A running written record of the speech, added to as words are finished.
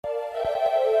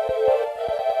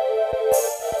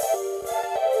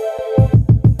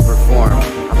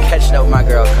my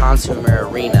girl Consumer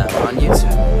Arena on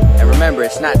YouTube. And remember,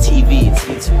 it's not TV, it's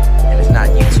YouTube. And it's not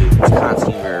YouTube, it's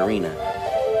Consumer Arena.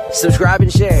 Subscribe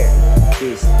and share.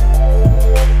 Peace.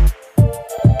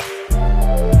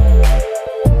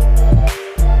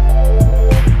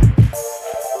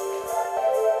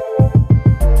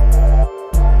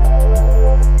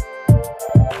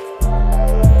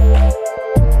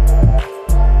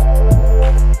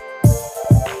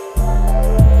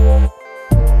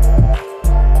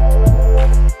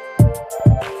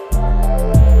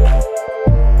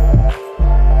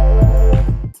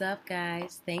 What's up,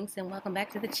 guys? Thanks and welcome back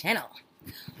to the channel.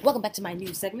 Welcome back to my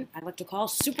new segment I like to call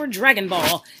Super Dragon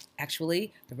Ball.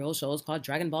 Actually, the real show is called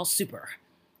Dragon Ball Super.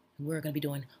 We're going to be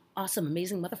doing awesome,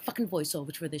 amazing motherfucking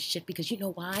voiceovers for this shit because you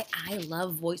know why? I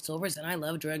love voiceovers and I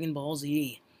love Dragon Ball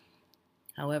Z.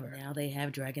 However, now they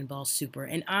have Dragon Ball Super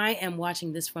and I am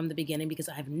watching this from the beginning because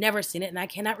I've never seen it and I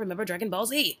cannot remember Dragon Ball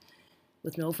Z.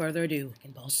 With no further ado,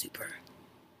 Dragon Ball Super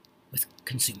with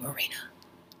Consumer Arena.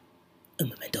 Un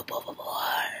momento, por favor.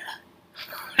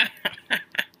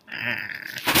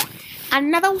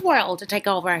 Another world to take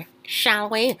over, shall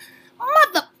we?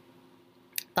 Mother...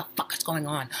 The fuck is going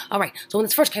on? Alright, so when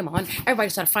this first came on, everybody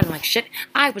started fighting like shit.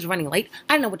 I was running late.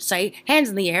 I didn't know what to say. Hands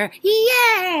in the air.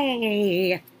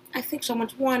 Yay! I think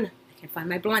someone's won. I can't find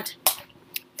my blunt.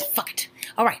 Fuck it.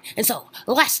 Alright, and so,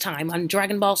 last time on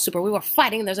Dragon Ball Super, we were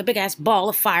fighting, and there's a big-ass ball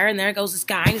of fire, and there goes this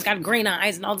guy, and he's got green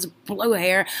eyes and all this blue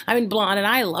hair. I mean, blonde, and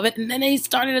I love it. And then he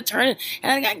started to turn,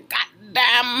 and I got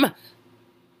goddamn...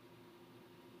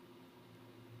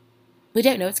 We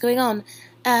don't know what's going on.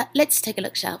 Let's take a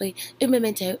look, shall we? Un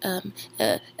momento,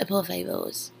 por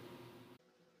favor.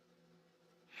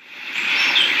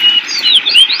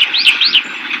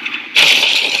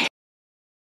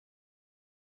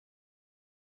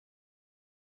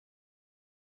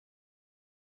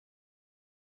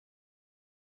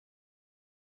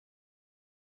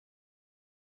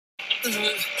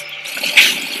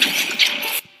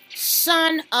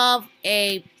 Son of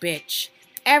a bitch.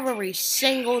 Every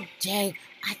single day,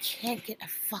 I can't get a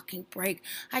fucking break.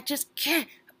 I just can't.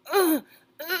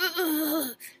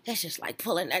 That's just like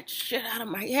pulling that shit out of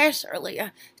my ass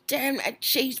earlier. Damn that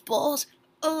cheese balls.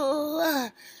 Gosh.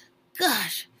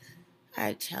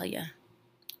 I tell ya.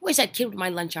 Where's that kid with my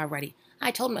lunch already?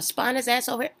 I told him to spawn his ass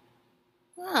over.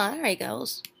 Oh, there he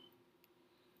goes.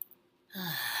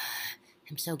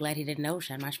 I'm so glad he didn't know.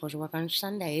 I'm not supposed to work on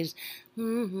Sundays.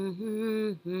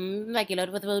 Like you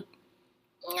loaded with food.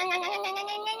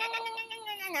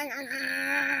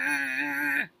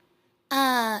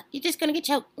 You're just gonna get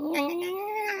choked.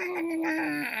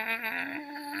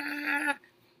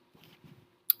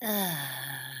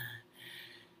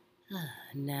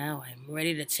 Now I'm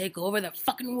ready to take over the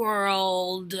fucking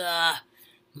world.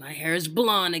 My hair is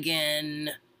blonde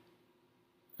again.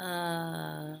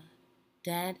 Dad?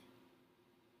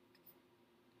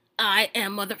 I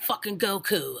am motherfucking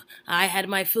Goku. I had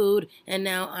my food, and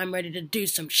now I'm ready to do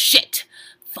some shit.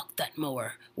 Fuck that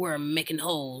mower. We're making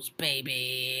holes,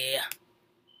 baby.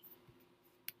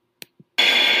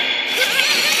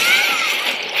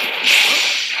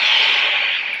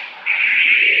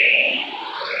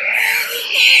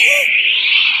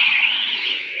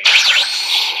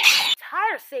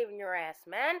 Tired of saving your ass,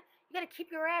 man. You gotta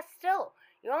keep your ass still.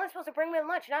 You're only supposed to bring me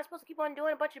lunch. You're not supposed to keep on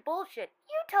doing a bunch of bullshit.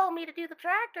 You told me to do the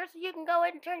tractor so you can go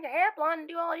ahead and turn your hair blonde and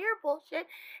do all your bullshit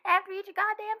after you eat your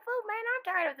goddamn food, man. I'm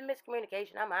tired of the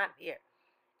miscommunication. I'm out of here.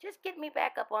 Just get me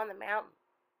back up on the mountain.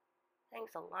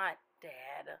 Thanks a lot,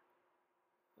 Dad.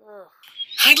 Ugh.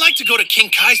 I'd like to go to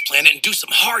King Kai's planet and do some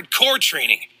hardcore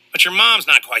training, but your mom's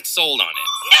not quite sold on it.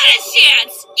 Not a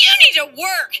chance! You need to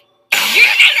work! You're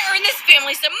gonna earn this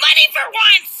family some money for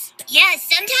once! Yeah,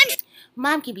 sometimes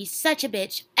Mom can be such a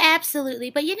bitch. Absolutely.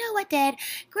 But you know what, Dad?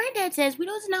 Granddad says we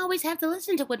don't always have to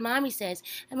listen to what Mommy says.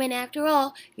 I mean, after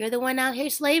all, you're the one out here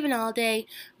slaving all day,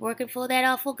 working for that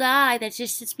awful guy that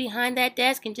just sits behind that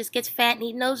desk and just gets fat and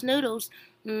eating those noodles.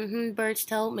 Birds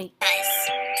told me.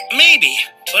 Maybe,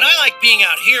 but I like being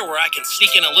out here where I can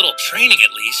sneak in a little training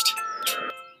at least.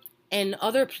 In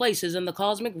other places in the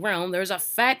cosmic realm, there's a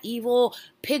fat, evil,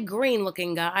 pig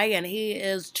green-looking guy, and he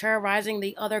is terrorizing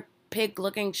the other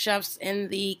pig-looking chefs in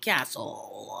the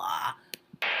castle.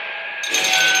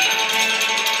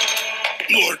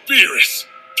 Lord Beerus,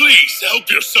 please help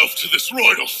yourself to this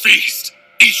royal feast.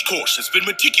 Each course has been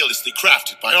meticulously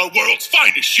crafted by our world's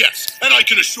finest chefs, and I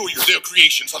can assure you their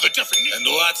creations are the definition. And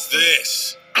what's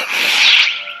this?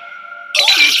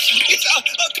 It's a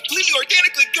completely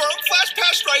organically grown,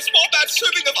 flash-pasteurized, small batch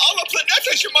serving of a la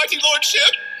planeta, your mighty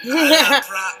lordship. A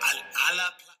la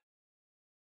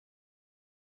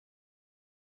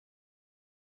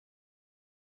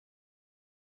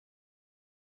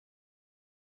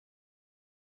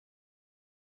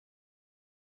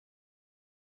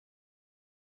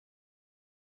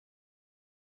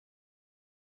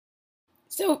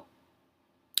So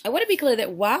I want to be clear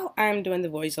that while I'm doing the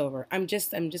voiceover, I'm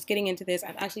just getting into this.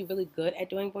 I'm actually really good at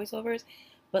doing voiceovers,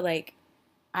 but like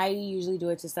I usually do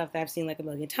it to stuff that I've seen like a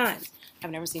million times.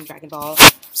 I've never seen Dragon Ball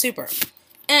Super.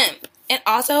 And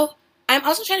also, I'm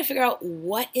also trying to figure out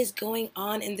what is going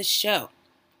on in the show.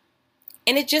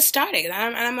 And it just started, and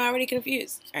I'm already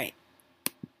confused. All right.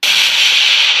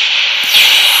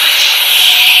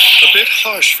 A bit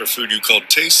harsh for food you called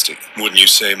tasty, wouldn't you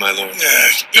say, my lord?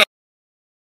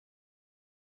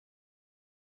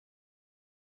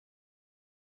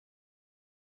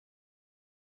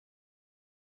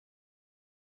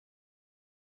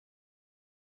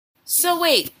 So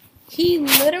wait,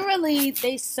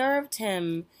 they served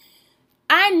him.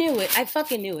 I knew it. I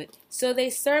fucking knew it. So they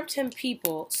served him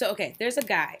people. So, okay, there's a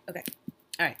guy. Okay,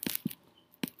 all right.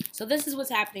 So this is what's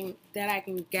happening that I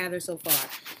can gather so far.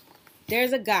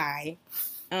 There's a guy.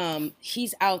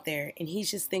 He's out there, and he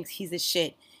just thinks he's a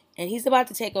shit. And he's about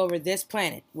to take over this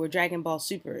planet where Dragon Ball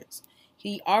Super is.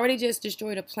 He already just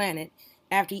destroyed a planet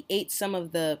after he ate some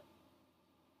of the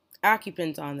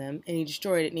occupants on them, and he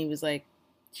destroyed it, and he was like,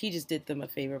 he just did them a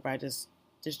favor by just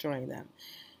destroying them.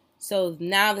 So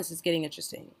now this is getting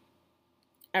interesting.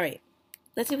 All right,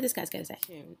 let's see what this guy's gonna say.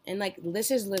 And like,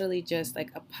 this is literally just like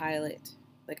a pilot.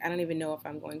 Like, I don't even know if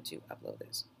I'm going to upload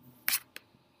this.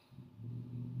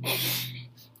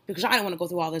 Because I don't want to go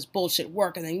through all this bullshit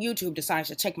work and then YouTube decides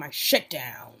to take my shit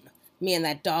down. Me and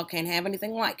that dog can't have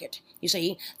anything like it. You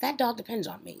see, that dog depends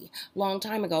on me. Long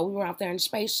time ago, we were out there in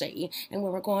space, see, and we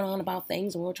were going on about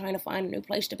things, and we were trying to find a new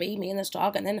place to be, me and this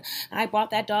dog, and then I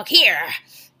brought that dog here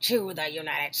to the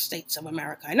United States of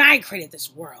America, and I created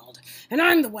this world, and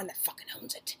I'm the one that fucking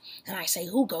owns it. And I say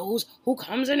who goes, who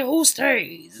comes, and who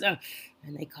stays. And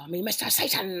they call me Mr.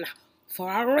 Satan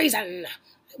for a reason.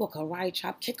 I will karate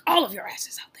chop kick all of your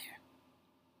asses out there.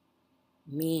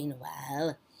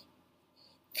 Meanwhile...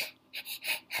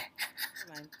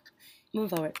 Move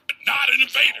forward. Not an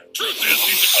invader. Truth is,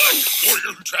 he's a climate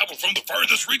warrior who traveled from the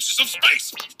furthest reaches of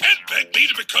space and begged me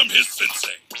to become his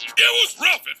sensei. It was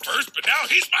rough at first, but now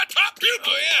he's my top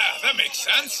pupil. Oh yeah, that makes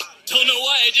sense. Don't know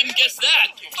why I didn't guess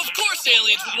that. Of course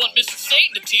aliens would want Mr.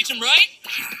 Satan to teach him, right?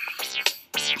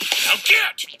 Now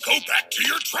get! Go back to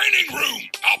your training room.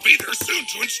 I'll be there soon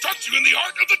to instruct you in the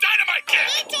art of the dynamite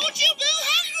kick. I told you, Bill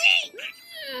Hungry!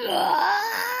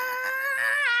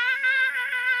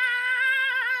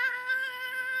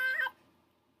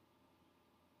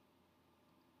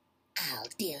 I'll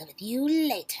deal with you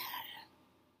later.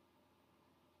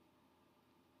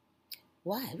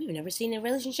 Why? We've never seen a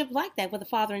relationship like that with a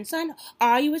father and son.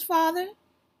 Are you his father?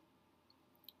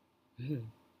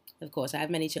 Of course, I have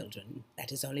many children.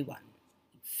 That is only one.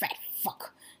 You fat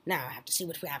fuck. Now I have to see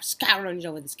what we have scrounged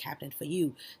over this cabinet for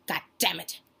you. God damn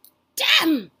it.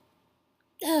 Damn!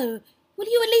 Oh, will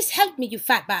you at least help me, you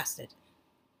fat bastard?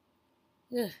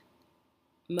 Ugh.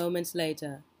 Moments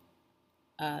later.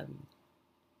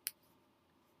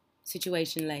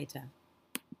 Situation later.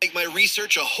 Make my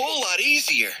research a whole lot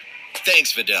easier.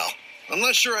 Thanks, Videl. I'm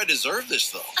not sure I deserve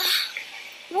this, though.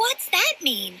 What's that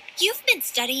mean? You've been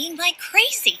studying like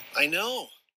crazy. I know.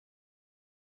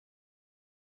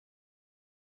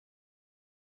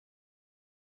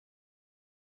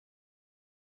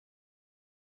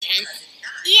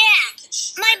 Yeah,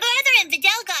 my brother and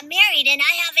Videl got married and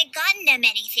I haven't gotten them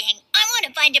anything. I want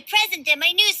to find a present that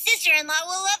my new sister-in-law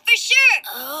will love for sure.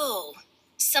 Oh,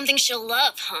 something she'll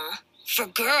love, huh? For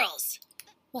girls.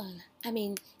 Well, I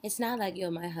mean, it's not like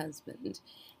you're my husband.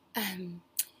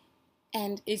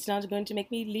 And it's not going to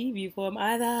make me leave you for him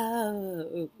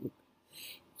either.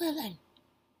 Well,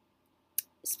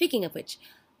 speaking of which,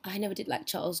 I never did like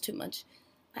Charles too much.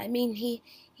 I mean,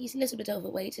 he's a little bit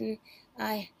overweight, and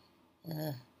I'm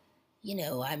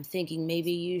thinking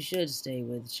maybe you should stay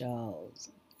with Charles.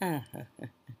 These are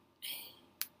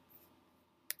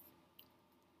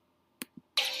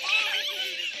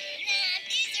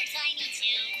tiny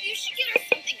too. You should get her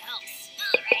something else.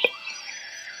 All right.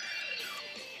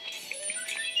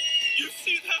 You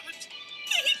see that?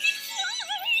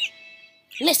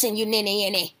 Listen, you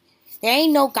ninny. There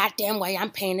ain't no goddamn way I'm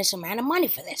paying this amount of money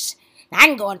for this.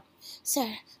 I'm going,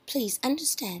 sir, please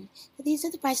understand that these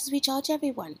are the prices we charge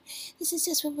everyone. This is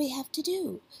just what we have to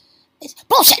do. It's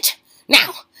bullshit!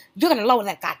 Now, you're going to lower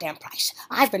that goddamn price.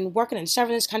 I've been working and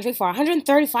serving this country for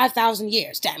 135,000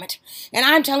 years, damn it. And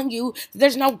I'm telling you that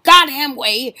there's no goddamn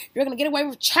way you're going to get away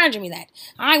with charging me that.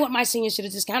 I want my senior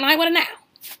citizen discount, and I want it now.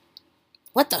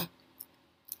 What the?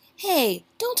 Hey,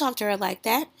 don't talk to her like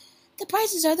that. The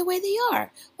prices are the way they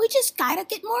are. We just gotta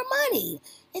get more money.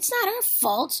 It's not her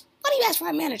fault. Why do you ask for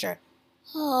a manager?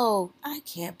 Oh, I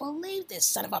can't believe this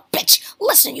son of a bitch.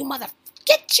 Listen, you mother...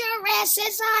 Get your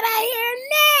asses out of here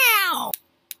now!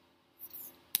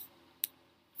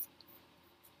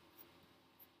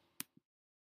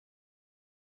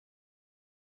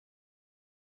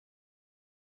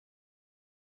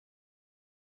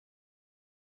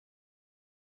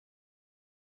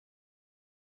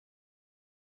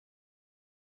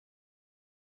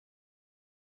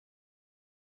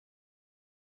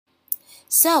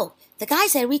 So, the guy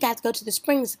said we got to go to the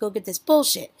springs to go get this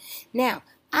bullshit. Now,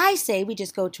 I say we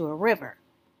just go to a river,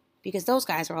 because those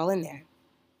guys are all in there.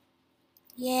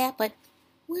 Yeah, but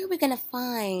where are we going to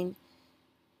find...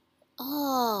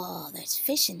 Oh, there's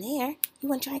fish in there. You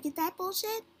want to try to get that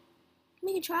bullshit?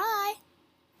 We can try.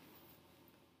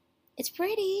 It's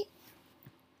pretty.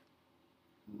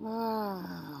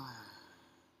 Ah.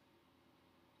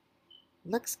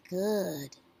 Looks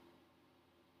good.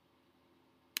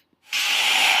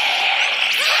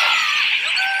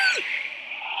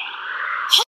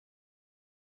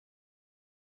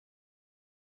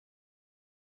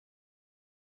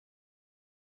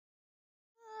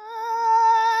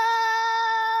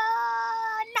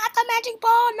 Not the magic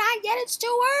ball, not yet, it's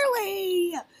too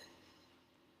early.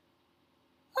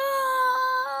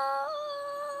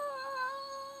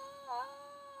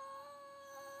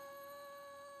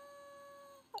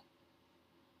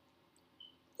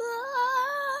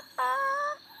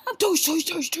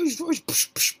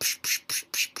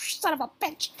 Son of a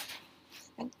bitch.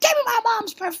 And give me my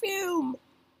mom's perfume.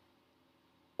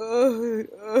 Is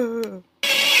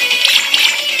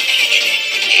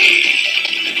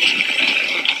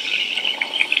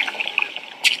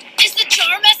the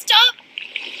jar messed up?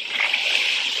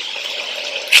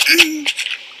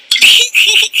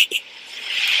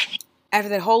 After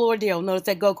that whole ordeal, notice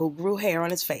that Goku grew hair on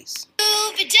his face.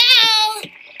 Ooh, Videl!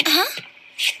 Huh?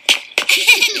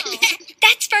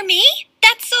 That's for me?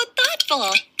 That's so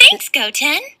thoughtful. Thanks,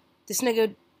 Goten. This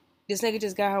nigga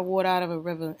just got her water out of a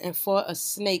river and fought a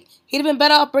snake. He'd have been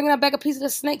better off bringing her back a piece of the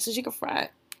snake so she could fry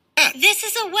it. This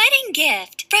is a wedding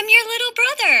gift from your little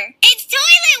brother. It's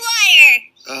toilet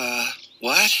water.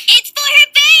 What? It's for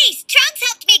her face. Trunks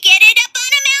helped me get it up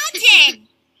on a mountain.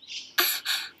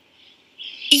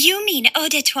 You mean eau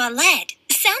de toilette.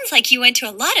 Sounds like you went to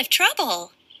a lot of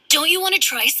trouble. Don't you want to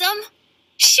try some?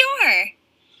 Sure.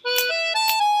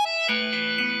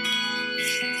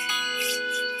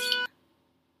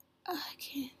 I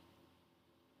can't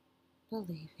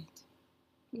believe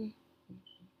it.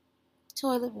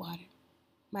 Toilet water.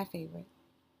 My favorite.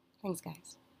 Thanks,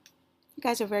 guys. You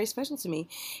guys are very special to me.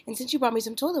 And since you brought me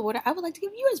some toilet water, I would like to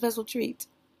give you a special treat.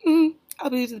 I'll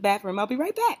be to the bathroom. I'll be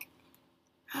right back.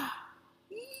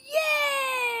 Yay!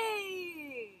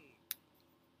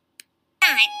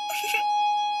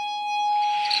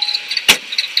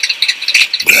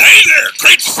 Hey there,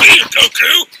 great to see you,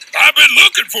 Goku. I've been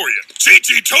looking for you.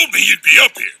 Chi-Chi told me you'd be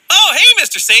up here. Oh, hey,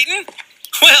 Mr. Satan.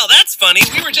 Well, that's funny.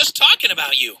 We were just talking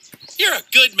about you. You're a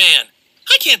good man.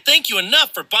 I can't thank you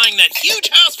enough for buying that huge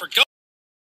house for Goku.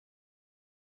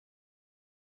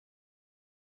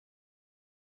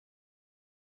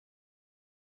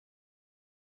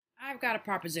 I've got a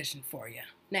proposition for you.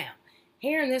 Now,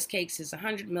 here in this case is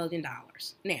 $100 million.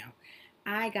 Now,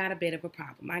 I got a bit of a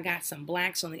problem. I got some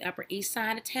blacks on the Upper East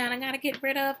Side of town I got to get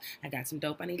rid of. I got some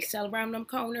dope I need to sell around them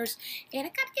corners. And I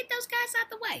got to get those guys out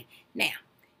the way. Now,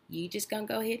 you just going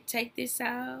to go ahead and take this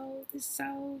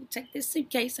take this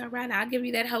suitcase, all right? I'll give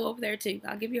you that hoe over there, too.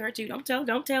 I'll give you her, too. Don't tell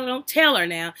her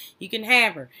now. You can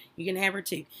have her. You can have her,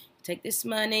 too. Take this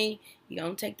money. You're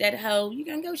going to take that hoe. You're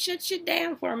going to go shut shit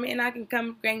down for me, and I can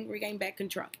come regain back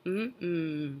control.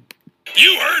 You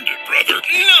earned it, brother.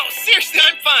 No, seriously,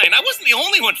 I'm fine. I wasn't the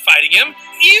only one fighting him.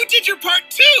 You did your part,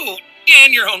 too.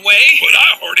 In your own way. But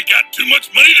I already got too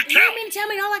much money to You count. mean to tell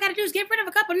me all I got to do is get rid of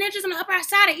a couple ninjas on the upper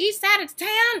side or east side of the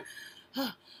town?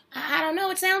 I don't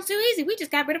know. It sounds too easy. We just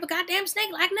got rid of a goddamn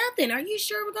snake like nothing. Are you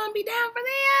sure we're going to be down for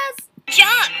this?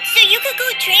 Job, so you could go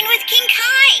train with King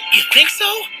Kai. You think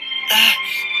so?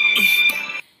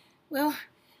 Well,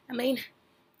 I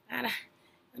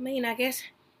guess.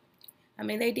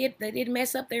 They did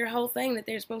mess up their whole thing that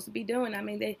they're supposed to be doing.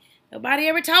 Nobody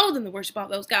ever told them to worship all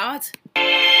those gods.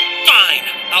 Fine,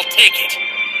 I'll take it.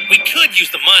 We could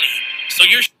use the money, so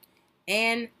you're...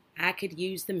 And I could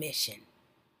use the mission.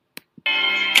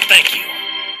 Thank you.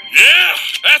 Yeah,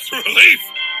 that's a relief.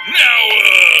 Now,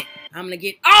 I'm going to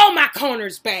get all my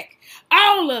corners back.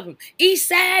 All of them. East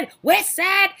side, west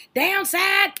side, down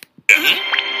side. $100 million?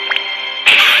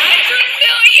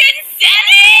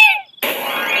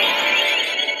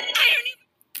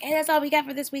 And that's all we got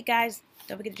for this week, guys.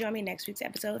 Don't forget to join me in next week's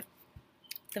episode.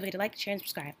 Don't forget to like, share, and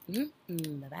subscribe.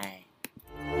 Bye-bye.